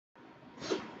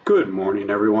Good morning,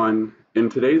 everyone. In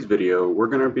today's video, we're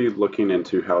going to be looking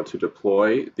into how to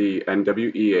deploy the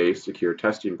NWEA secure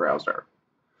testing browser.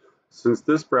 Since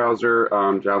this browser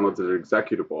downloads an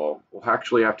executable, we'll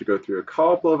actually have to go through a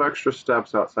couple of extra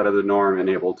steps outside of the norm and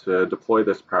able to deploy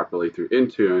this properly through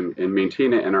Intune and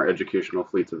maintain it in our educational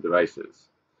fleets of devices.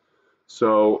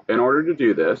 So in order to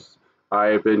do this, I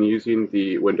have been using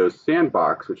the Windows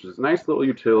Sandbox, which is a nice little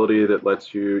utility that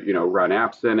lets you, run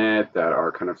apps in it that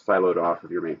are kind of siloed off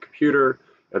of your main computer.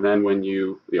 And then when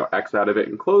you, X out of it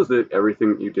and close it, everything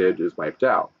that you did is wiped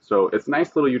out. So it's a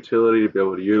nice little utility to be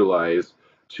able to utilize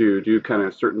to do kind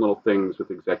of certain little things with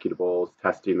executables,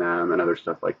 testing them, and other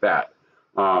stuff like that.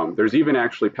 There's even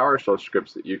actually PowerShell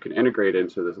scripts that you can integrate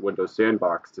into this Windows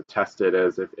Sandbox to test it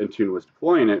as if Intune was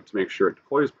deploying it to make sure it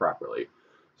deploys properly.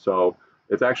 So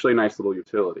it's actually a nice little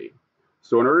utility.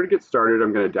 So in order to get started,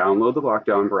 I'm going to download the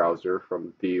lockdown browser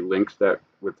from the links that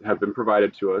have been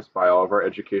provided to us by all of our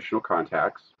educational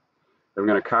contacts. I'm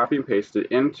going to copy and paste it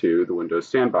into the Windows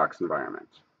Sandbox environment.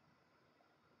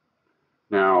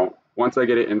 Now, once I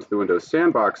get it into the Windows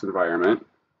Sandbox environment,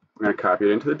 I'm going to copy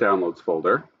it into the Downloads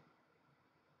folder.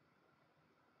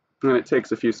 And it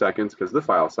takes a few seconds because of the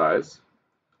file size.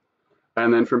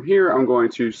 And then from here, I'm going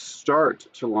to start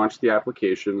to launch the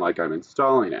application like I'm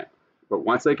installing it. But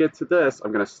once I get to this,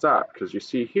 I'm going to stop because you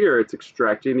see here it's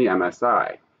extracting the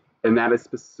MSI. And that is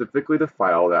specifically the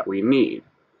file that we need.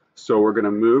 So we're going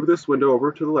to move this window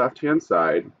over to the left-hand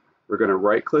side. We're going to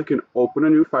right-click and open a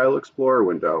new File Explorer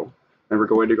window. And we're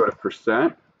going to go to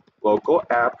percent local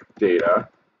app data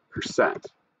 %.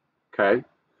 Okay?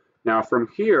 Now from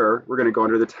here, we're going to go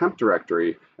under the temp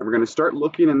directory and we're going to start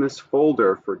looking in this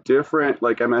folder for different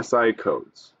MSI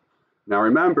codes. Now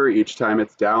remember, each time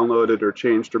it's downloaded or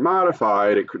changed or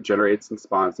modified, it generates and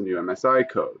spawns a new MSI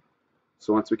code.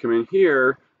 So once we come in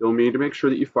here, you'll need to make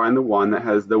sure that you find the one that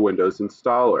has the Windows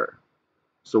installer.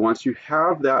 So once you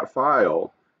have that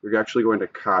file, you're actually going to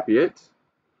copy it,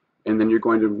 and then you're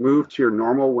going to move to your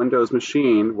normal Windows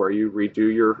machine where you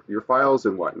redo your files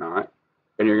and whatnot,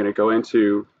 and you're going to go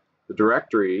into the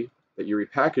directory that you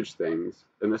repackage things,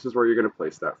 and this is where you're going to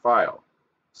place that file.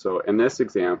 So in this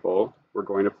example, we're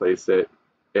going to place it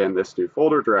in this new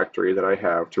folder directory that I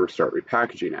have to start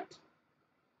repackaging it.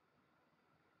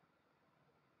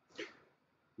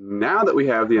 Now that we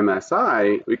have the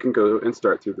MSI, we can go and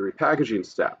start through the repackaging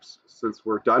steps. Since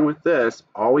we're done with this,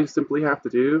 all we simply have to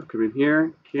do, come in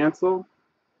here, cancel,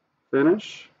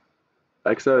 finish,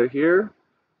 X out of here,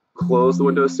 close the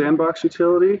Windows Sandbox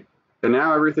utility, and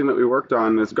now everything that we worked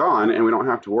on is gone and we don't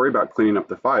have to worry about cleaning up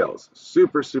the files.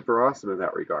 Super, super awesome in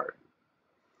that regard.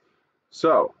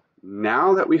 So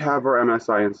now that we have our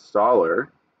MSI installer,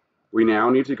 we now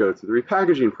need to go through the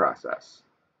repackaging process.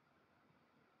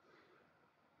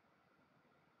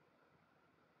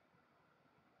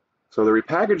 So the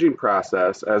repackaging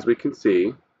process, as we can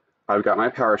see, I've got my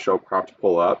PowerShell prompt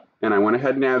pull up, and I went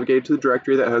ahead and navigated to the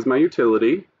directory that has my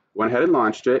utility, went ahead and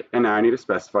launched it, and now I need to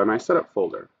specify my setup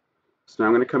folder. So now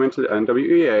I'm going to come into the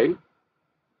NWEA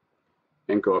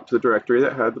and go up to the directory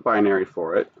that had the binary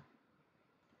for it.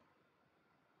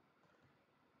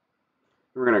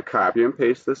 We're going to copy and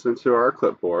paste this into our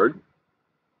clipboard,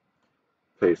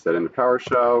 paste that into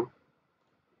PowerShell,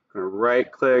 I'm going to right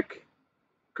click,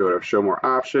 go to show more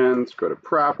options, go to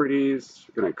properties,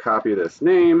 we're going to copy this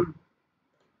name,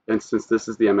 and since this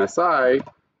is the MSI, I'm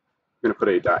going to put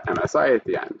a .msi at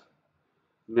the end.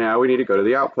 Now we need to go to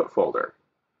the output folder.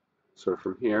 So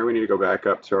from here, we need to go back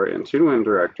up to our Intune Win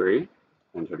directory,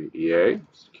 NWEA,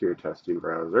 Secure Testing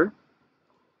Browser.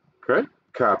 Okay,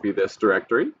 copy this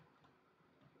directory,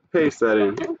 paste that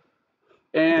in here,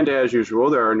 and as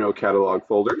usual, there are no catalog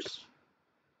folders.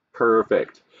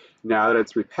 Perfect. Now that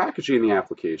it's repackaging the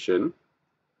application,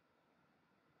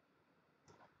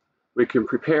 we can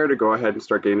prepare to go ahead and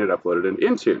start getting it uploaded into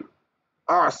Intune.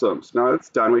 Awesome. So now it's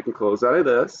done, we can close out of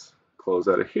this, close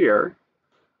out of here,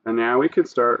 and now we can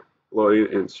start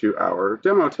loading into our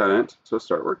demo tenant to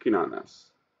start working on this.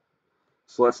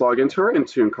 So let's log into our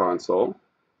Intune console.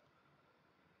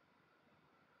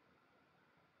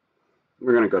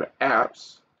 We're going to go to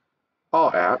Apps,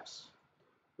 All Apps.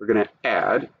 We're going to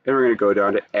Add, and we're going to go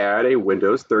down to Add a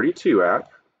Windows 32 app.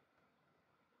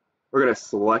 We're going to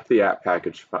select the app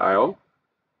package file,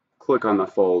 click on the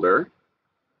folder,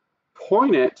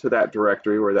 point it to that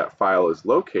directory where that file is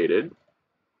located.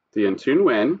 The Intune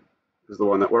Win is the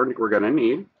one that we're going to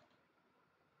need.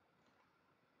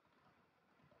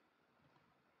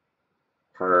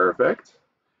 Perfect.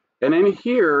 And in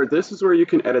here, this is where you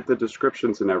can edit the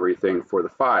descriptions and everything for the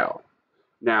file.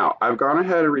 Now, I've gone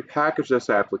ahead and repackaged this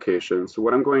application. So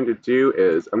what I'm going to do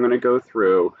is I'm going to go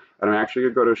through and I'm actually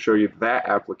going to go to show you that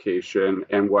application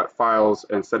and what files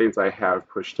and settings I have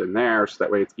pushed in there so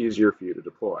that way it's easier for you to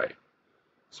deploy.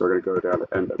 So we're going to go down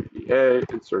to NWEA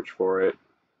and search for it.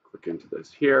 Click into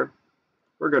this here.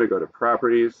 We're going to go to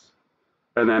properties.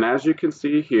 And then as you can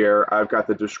see here, I've got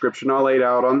the description all laid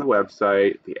out on the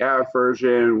website, the app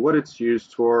version, what it's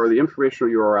used for, the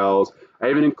informational URLs. I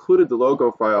even included the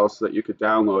logo file so that you could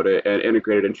download it and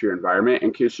integrate it into your environment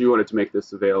in case you wanted to make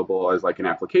this available as like an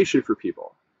application for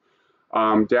people.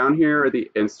 Down here are the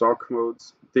install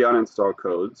codes, the uninstall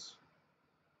codes.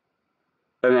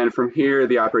 And then from here,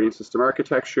 the operating system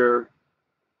architecture,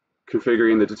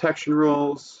 configuring the detection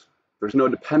rules. There's no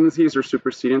dependencies or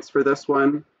supersedence for this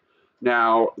one.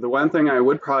 Now, the one thing I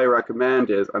would probably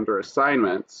recommend is under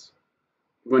assignments,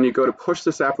 when you go to push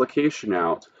this application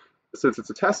out, since it's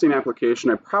a testing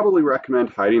application, I probably recommend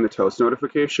hiding the toast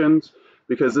notifications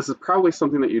because this is probably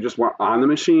something that you just want on the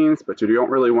machines, but you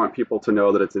don't really want people to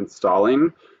know that it's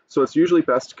installing. So it's usually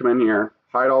best to come in here,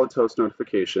 hide all the toast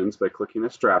notifications by clicking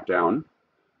this drop down,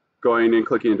 going and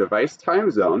clicking device time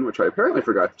zone, which I apparently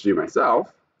forgot to do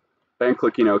myself, and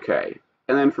clicking OK.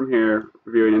 And then from here,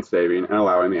 reviewing and saving and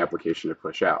allowing the application to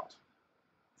push out.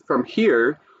 From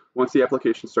here, once the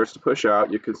application starts to push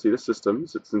out, you can see the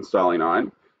systems it's installing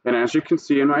on. And as you can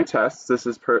see in my tests, this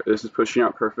is pushing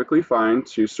out perfectly fine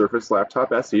to Surface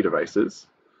Laptop SE devices.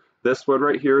 This one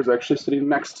right here is actually sitting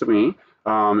next to me.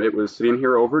 It was sitting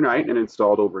here overnight and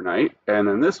installed overnight. And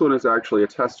then this one is actually a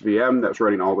test VM that's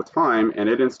running all the time, and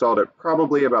it installed it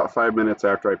probably about 5 minutes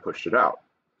after I pushed it out.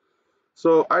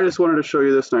 So I just wanted to show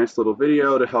you this nice little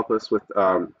video to help us with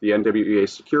the NWEA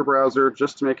secure browser,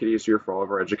 just to make it easier for all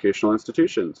of our educational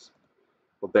institutions.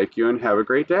 Well, thank you and have a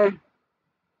great day.